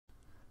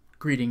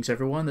Greetings,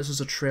 everyone. This is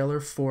a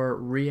trailer for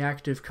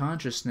Corrective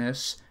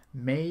Consciousness,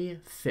 May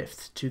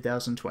 5th,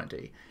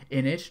 2020.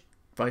 In it,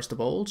 Vice the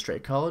Bold,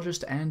 Straight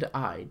Ecologist, and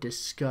I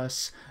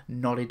discuss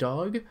Naughty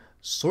Dog,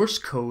 source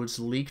codes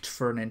leaked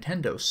for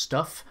Nintendo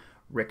stuff,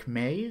 Rick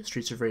May,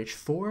 Streets of Rage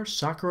 4,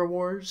 Sakura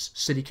Wars,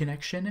 City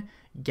Connection,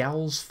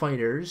 Gals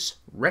Fighters,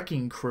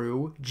 Wrecking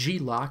Crew,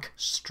 G-Lock,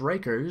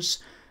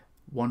 Strikers,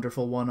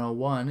 Wonderful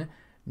 101,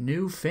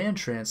 new fan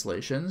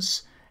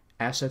translations,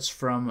 assets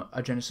from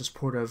a Genesis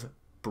port of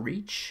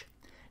Breach,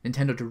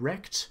 Nintendo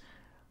Direct,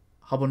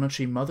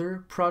 Hobonichi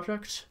Mother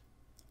Project,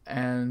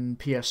 and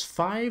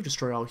PS5,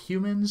 Destroy All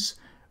Humans,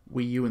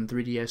 Wii U and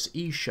 3DS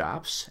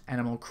eShops,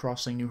 Animal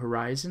Crossing New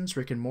Horizons,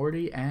 Rick and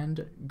Morty,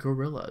 and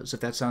Gorillas. If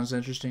that sounds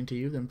interesting to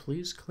you, then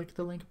please click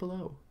the link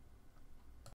below.